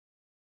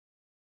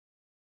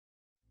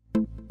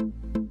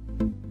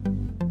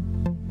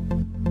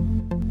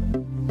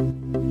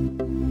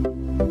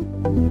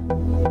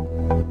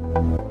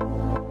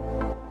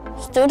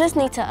Students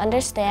need to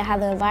understand how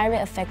the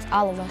environment affects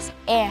all of us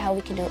and how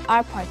we can do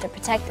our part to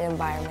protect the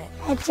environment.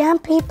 At John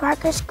P.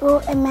 Parker School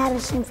in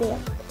Madisonville,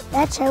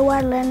 that's how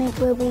our learning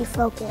will be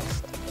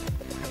focused.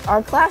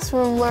 Our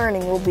classroom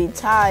learning will be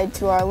tied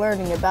to our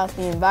learning about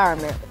the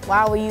environment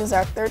while we use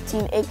our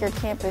 13-acre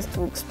campus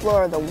to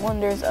explore the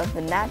wonders of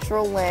the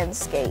natural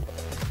landscape.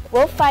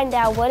 We'll find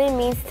out what it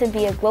means to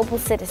be a global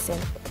citizen.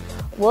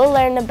 We'll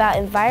learn about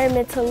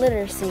environmental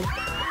literacy,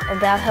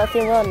 about health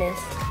and wellness.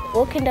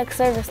 We'll conduct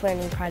service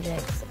learning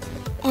projects.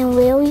 And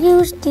we'll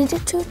use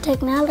digital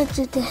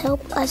technology to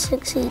help us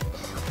succeed.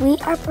 We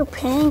are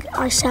preparing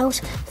ourselves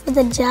for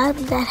the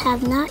jobs that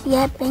have not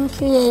yet been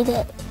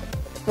created.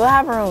 We'll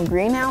have our own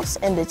greenhouse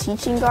and a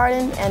teaching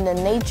garden and a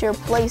nature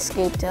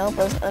playscape to help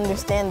us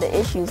understand the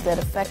issues that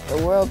affect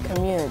the world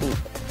community,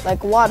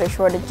 like water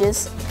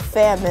shortages,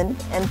 famine,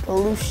 and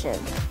pollution.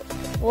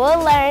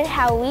 We'll learn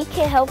how we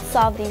can help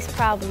solve these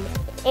problems,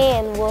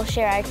 and we'll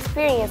share our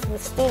experience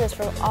with students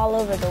from all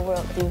over the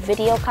world through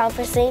video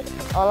conferencing,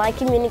 online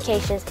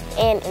communications,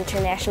 and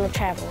international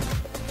travel.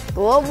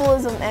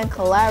 Globalism and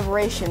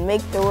collaboration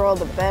make the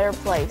world a better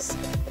place.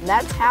 And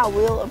that's how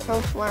we'll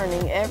approach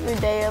learning every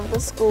day of the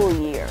school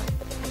year.